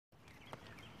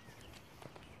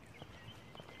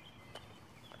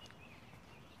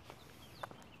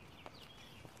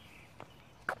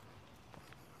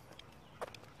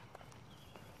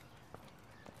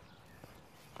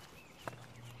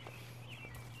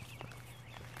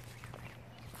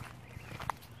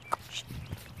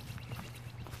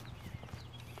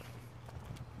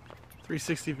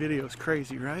360 video is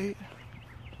crazy, right?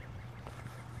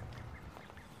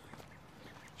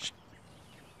 Shh.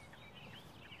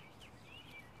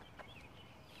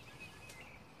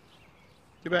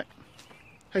 Get back.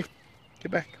 Hey,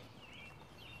 get back.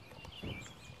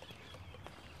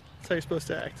 That's how you're supposed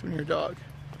to act when you're a dog.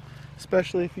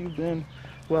 Especially if you've been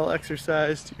well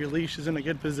exercised, your leash is in a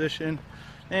good position,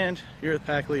 and you're the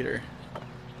pack leader.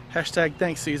 Hashtag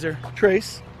thanks, Caesar.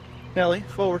 Trace, Nellie,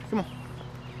 forward, come on.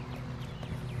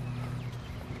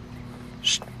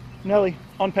 Shh. Nellie,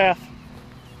 on path.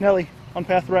 Nellie, on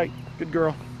path right. Good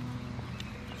girl.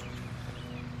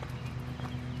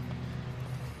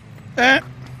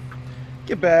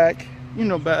 Get back. You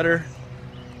know better.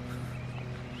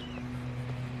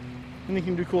 And you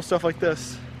can do cool stuff like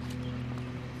this.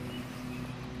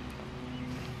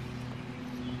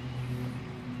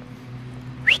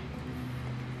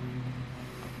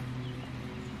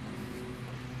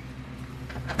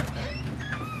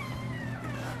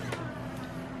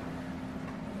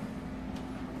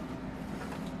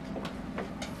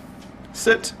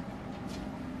 Sit.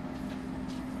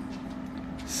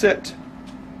 Sit.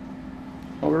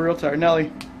 Oh, we're real tired.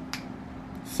 Nellie.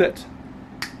 Sit.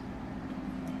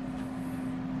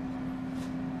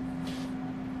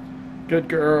 Good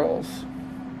girls.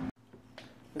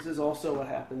 This is also what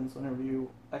happens whenever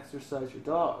you exercise your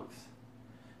dogs.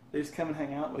 They just come and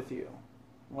hang out with you.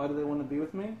 Why do they want to be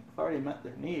with me? I've already met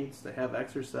their needs. They have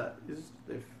exercise.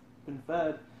 They've been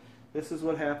fed. This is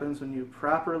what happens when you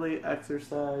properly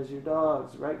exercise your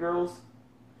dogs. Right, girls?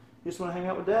 You just want to hang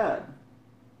out with Dad.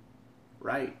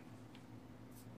 Right.